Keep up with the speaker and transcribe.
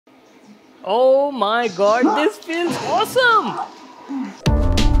Oh my god, this feels awesome!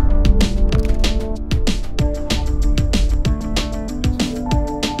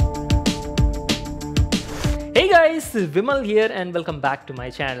 Hey guys, this is Vimal here and welcome back to my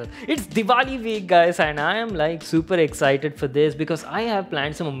channel. It's Diwali week guys and I am like super excited for this because I have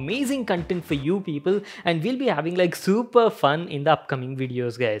planned some amazing content for you people and we'll be having like super fun in the upcoming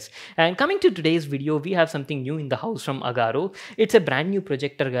videos guys. And coming to today's video, we have something new in the house from Agaro. It's a brand new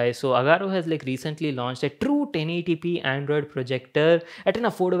projector guys. So Agaro has like recently launched a true 1080p Android projector at an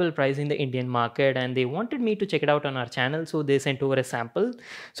affordable price in the Indian market and they wanted me to check it out on our channel, so they sent over a sample.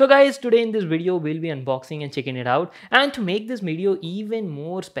 So guys, today in this video we'll be unboxing and checking it out, and to make this video even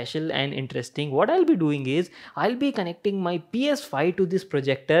more special and interesting, what I'll be doing is I'll be connecting my PS5 to this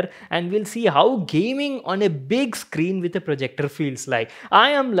projector and we'll see how gaming on a big screen with a projector feels like. I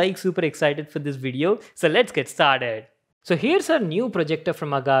am like super excited for this video, so let's get started. So here's our new projector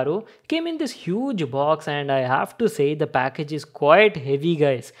from Agaro. Came in this huge box and I have to say the package is quite heavy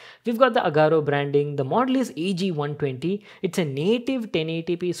guys. We've got the Agaro branding. The model is AG120. It's a native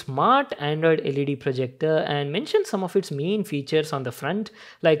 1080p smart Android LED projector and mentions some of its main features on the front,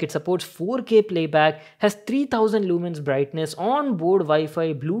 like it supports 4K playback, has 3000 lumens brightness, on-board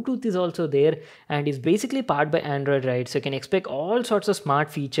Wi-Fi, Bluetooth is also there, and is basically powered by Android, right? So you can expect all sorts of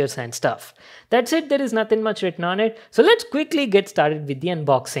smart features and stuff. That's it, there is nothing much written on it. So let's quickly get started with the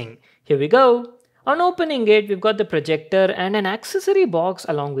unboxing. Here we go. On opening it, we've got the projector and an accessory box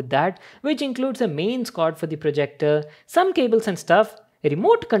along with that, which includes a mains cord for the projector, some cables and stuff, a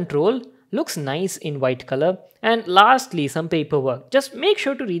remote control, looks nice in white color, and lastly some paperwork. Just make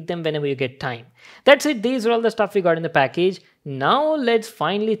sure to read them whenever you get time. That's it, these are all the stuff we got in the package. Now let's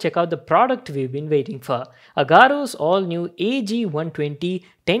finally check out the product we've been waiting for. Agaro's all new AG120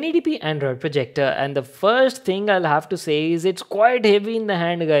 1080p Android projector, and the first thing I'll have to say is it's quite heavy in the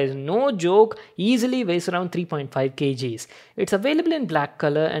hand guys, no joke, easily weighs around 3.5 kgs. It's available in black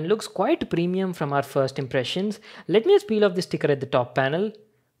color and looks quite premium from our first impressions. Let me just peel off the sticker at the top panel.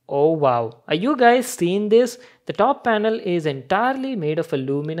 Oh wow, are you guys seeing this? The top panel is entirely made of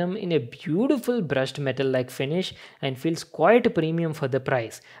aluminum in a beautiful brushed metal like finish and feels quite premium for the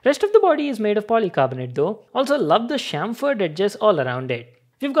price. Rest of the body is made of polycarbonate though. Also love the chamfered edges all around it.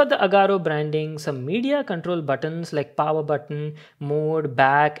 We've got the Agaro branding, some media control buttons like power button, mode,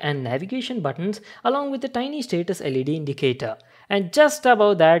 back and navigation buttons, along with a tiny status LED indicator. And just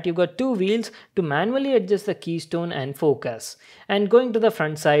above that, you've got two wheels to manually adjust the keystone and focus. And going to the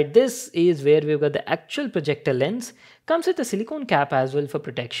front side, this is where we've got the actual projector lens. Comes with a silicone cap as well for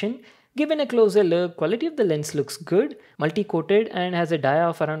protection. Given a closer look, quality of the lens looks good, multi-coated and has a dia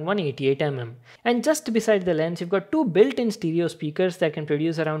of around 188 mm. And just beside the lens, you've got two built-in stereo speakers that can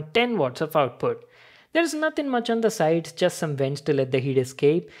produce around 10 watts of output. There's nothing much on the sides, just some vents to let the heat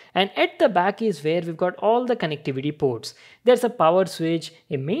escape, and at the back is where we've got all the connectivity ports. There's a power switch,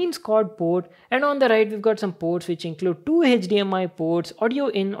 a mains cord port, and on the right we've got some ports which include two HDMI ports, audio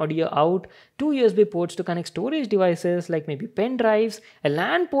in, audio out, two USB ports to connect storage devices like maybe pen drives, a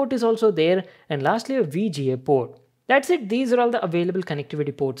LAN port is also there, and lastly a VGA port. That's it, these are all the available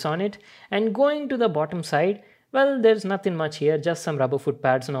connectivity ports on it. And going to the bottom side, well, there's nothing much here, just some rubber foot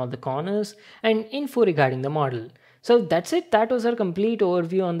pads on all the corners and info regarding the model. So that's it, that was our complete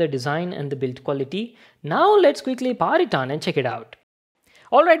overview on the design and the build quality. Now let's quickly power it on and check it out.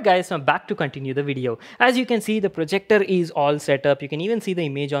 Alright guys, so I'm back to continue the video. As you can see, the projector is all set up. You can even see the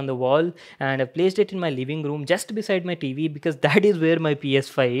image on the wall, and I've placed it in my living room just beside my TV because that is where my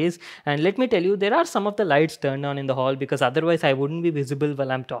PS5 is. And let me tell you, there are some of the lights turned on in the hall because otherwise I wouldn't be visible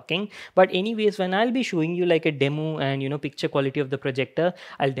while I'm talking. But anyways, when I'll be showing you like a demo and picture quality of the projector,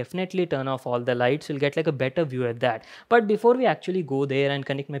 I'll definitely turn off all the lights. You'll get like a better view at that. But before we actually go there and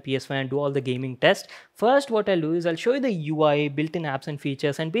connect my PS5 and do all the gaming test, first what I'll do is I'll show you the UI, built-in apps and features,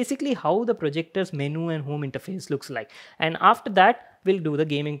 and basically how the projector's menu and home interface looks like. And after that, we'll do the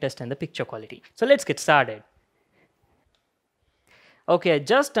gaming test and the picture quality. So let's get started. Okay, I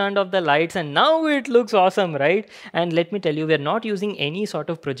just turned off the lights and now it looks awesome, right? And let me tell you, we're not using any sort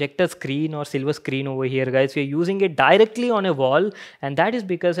of projector screen or silver screen over here, guys. We're using it directly on a wall, and that is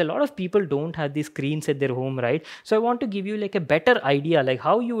because a lot of people don't have these screens at their home, right? So I want to give you like a better idea, like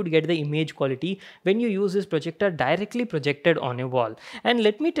how you would get the image quality when you use this projector directly projected on a wall. And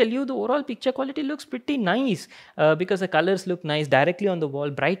let me tell you, the overall picture quality looks pretty nice because the colors look nice directly on the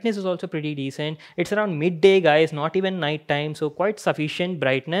wall. Brightness is also pretty decent. It's around midday, guys, not even night time, so quite sufficient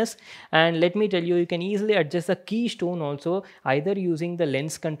brightness. And let me tell you, you can easily adjust the keystone also, either using the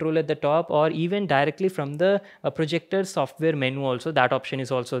lens control at the top or even directly from the projector software menu also. That option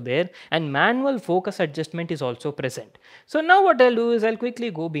is also there, and manual focus adjustment is also present. So now what I'll do is I'll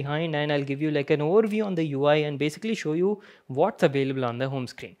quickly go behind and I'll give you like an overview on the UI and basically show you what's available on the home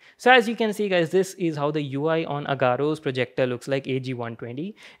screen. So as you can see guys, this is how the UI on Agaro's projector looks like,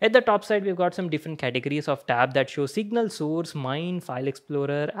 AG120. At the top side, we've got some different categories of tab that show signal source, mine, file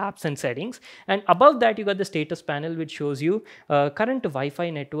explorer, apps and settings. And above that, you got the status panel which shows you current Wi-Fi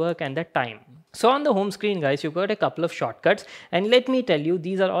network and the time. So on the home screen guys, you've got a couple of shortcuts, and let me tell you,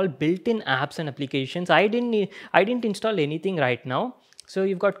 these are all built-in apps and applications. I didn't install anything right now. So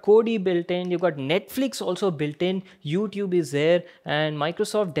you've got Kodi built in, you've got Netflix also built in, YouTube is there, and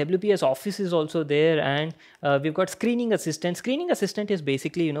Microsoft WPS Office is also there, and we've got Screening Assistant. Screening Assistant is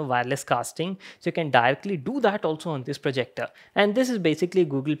basically, wireless casting, so you can directly do that also on this projector. And this is basically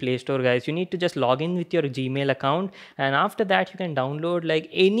Google Play Store guys. You need to just log in with your Gmail account, and after that you can download like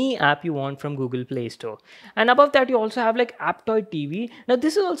any app you want from Google Play Store. And above that you also have like Aptoid TV. Now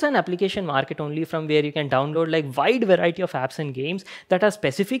this is also an application market only, from where you can download like wide variety of apps and games that are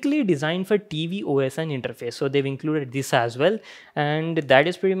specifically designed for TV OS and interface. So they've included this as well, and that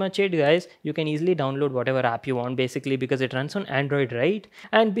is pretty much it guys. You can easily download whatever app you want basically, because it runs on Android, right?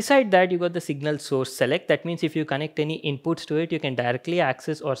 And beside that you got the signal source select. That means if you connect any inputs to it, you can directly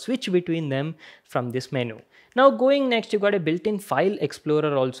access or switch between them from this menu. Now going next, you got a built-in file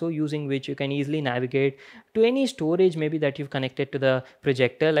explorer also, using which you can easily navigate to any storage maybe that you've connected to the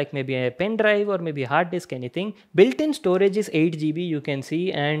projector, like maybe a pen drive or maybe hard disk, anything. Built-in storage is 8 GB, you can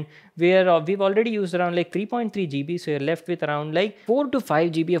see, and we've already used around like 3.3 GB, so you're left with around like 4 to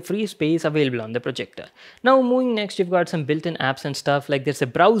 5 GB of free space available on the projector. Now moving next, you've got some built-in apps and stuff, like there's a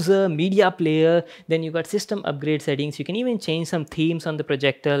browser, media player, then you got system upgrade settings. You can even change some themes on the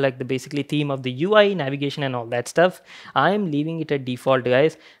projector, like the basically theme of the UI, navigation and all that stuff. I'm leaving it at default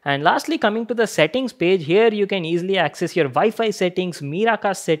guys. And lastly, coming to the settings page, here you can easily access your Wi-Fi settings,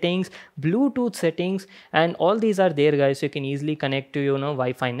 Miracast settings, Bluetooth settings, and all these are there guys. So you can easily connect to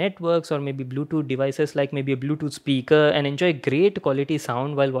Wi-Fi networks or maybe Bluetooth devices, like maybe a Bluetooth speaker, and enjoy great quality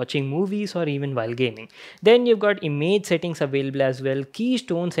sound while watching movies or even while gaming. Then you've got image settings available as well,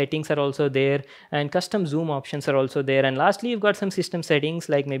 keystone settings are also there, and custom zoom options are also there. And lastly, you've got some system settings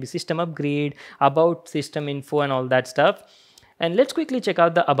like maybe system upgrade, about system info and all that stuff. And let's quickly check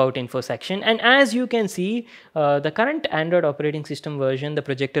out the about info section. And as you can see, the current Android operating system version the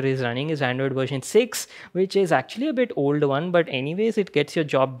projector is running is Android version 6, which is actually a bit old one, but anyways it gets your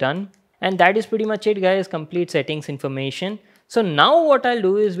job done. And that is pretty much it guys, complete settings information. So now what I'll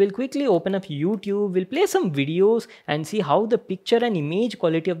do is we'll quickly open up YouTube, we'll play some videos and see how the picture and image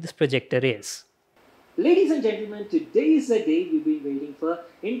quality of this projector is. Ladies and gentlemen, today is the day we've been waiting for.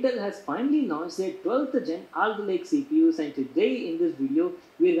 Intel has finally launched their 12th gen Alder Lake CPUs, and today in this video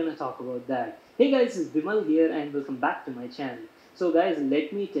we're gonna talk about that. Hey guys, it's Vimal here and welcome back to my channel. So guys,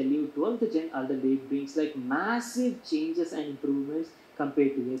 let me tell you, 12th gen Alder Lake brings like massive changes and improvements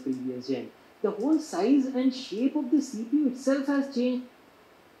compared to their previous gen. The whole size and shape of the CPU itself has changed.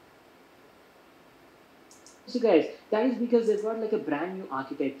 So guys, that is because they've got like a brand new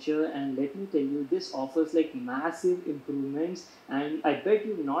architecture, and let me tell you, this offers like massive improvements, and I bet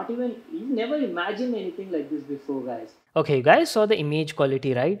you've never imagined anything like this before guys. Okay, you guys saw the image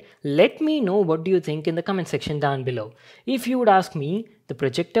quality, right? Let me know what do you think in the comment section down below. If you would ask me, the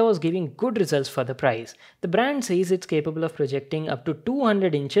projector was giving good results for the price. The brand says it's capable of projecting up to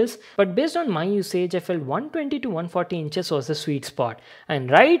 200 inches, but based on my usage, I felt 120 to 140 inches was the sweet spot. And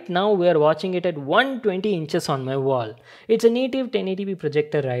right now we are watching it at 120 inches on my wall. It's a native 1080p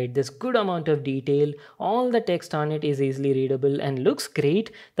projector, right? There's good amount of detail. All the text on it is easily readable and looks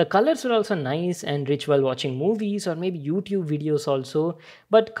great. The colors are also nice and rich while watching movies or maybe YouTube videos also.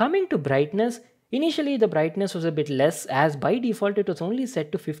 But coming to brightness, initially the brightness was a bit less, as by default it was only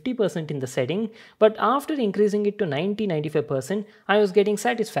set to 50% in the setting, but after increasing it to 90-95%, I was getting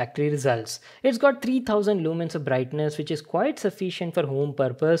satisfactory results. It's got 3000 lumens of brightness, which is quite sufficient for home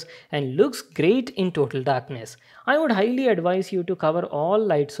purpose and looks great in total darkness. I would highly advise you to cover all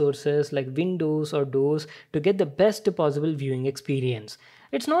light sources like windows or doors to get the best possible viewing experience.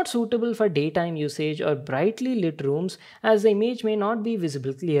 It's not suitable for daytime usage or brightly lit rooms, as the image may not be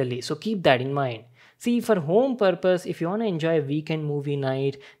visible clearly, so keep that in mind. See, for home purpose, if you want to enjoy a weekend movie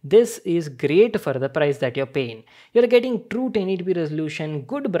night, this is great for the price that you're paying. You're getting true 1080p resolution,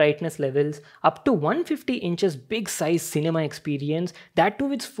 good brightness levels, up to 150 inches big size cinema experience, that too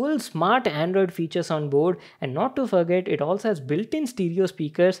with full smart Android features on board, and not to forget, it also has built-in stereo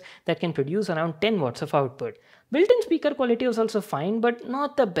speakers that can produce around 10 watts of output. Built-in speaker quality was also fine, but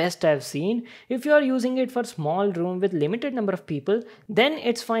not the best I've seen. If you are using it for small room with limited number of people, then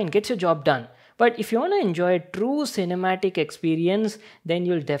it's fine, gets your job done. But if you want to enjoy a true cinematic experience, then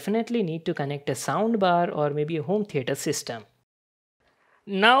you'll definitely need to connect a soundbar or maybe a home theater system.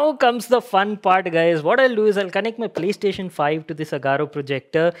 Now comes the fun part, guys. What I'll do is I'll connect my PlayStation 5 to this Agaro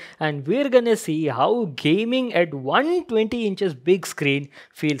projector and we're gonna see how gaming at 120 inches big screen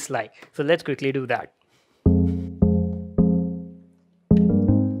feels like. So let's quickly do that.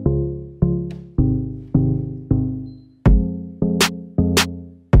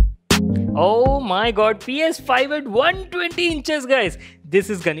 Oh my god, PS5 at 120 inches, guys. This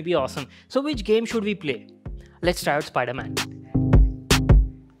is gonna be awesome. So which game should we play? Let's try out Spider-Man.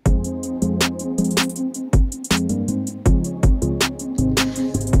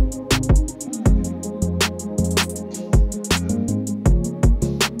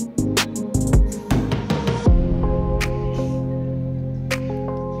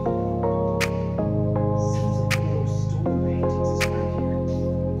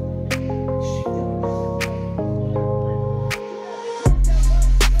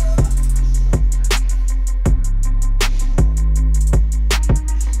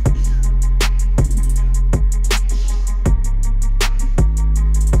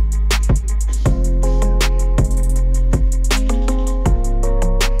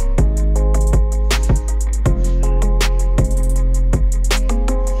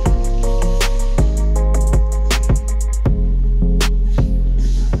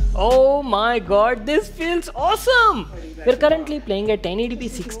 Oh my god, this feels awesome! We're currently playing at 1080p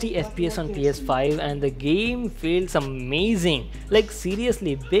 60 FPS on PS5 and the game feels amazing. Like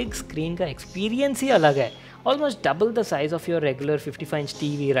seriously, big screen ka experience hi alag hai. Almost double the size of your regular 55-inch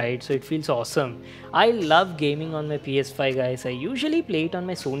TV, right? So it feels awesome. I love gaming on my PS5, guys. I usually play it on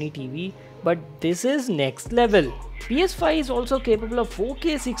my Sony TV, but this is next level. PS5 is also capable of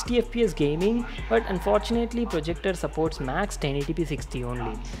 4K 60fps gaming, but unfortunately Projector supports max 1080p 60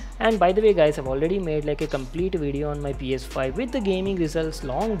 only. And by the way, guys, I've already made like a complete video on my PS5 with the gaming results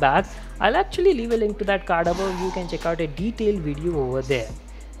long back. I'll actually leave a link to that card above. You can check out a detailed video over there.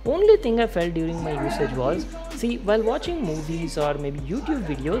 Only thing I felt during my usage was, see, while watching movies or maybe YouTube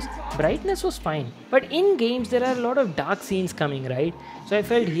videos, brightness was fine. But in games there are a lot of dark scenes coming, right? So I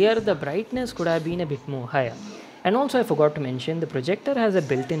felt here the brightness could have been a bit more higher. And also I forgot to mention, the projector has a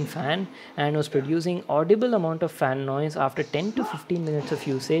built-in fan and was producing audible amount of fan noise after 10 to 15 minutes of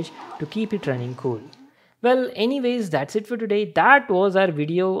usage to keep it running cool. Well, anyways, that's it for today. That was our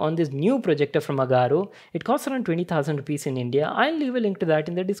video on this new projector from Agaro. It costs around 20,000 rupees in India. I'll leave a link to that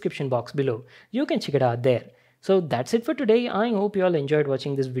in the description box below. You can check it out there. So that's it for today. I hope you all enjoyed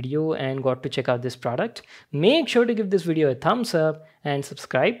watching this video and got to check out this product. Make sure to give this video a thumbs up and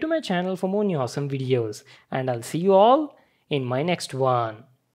subscribe to my channel for more new awesome videos. And I'll see you all in my next one.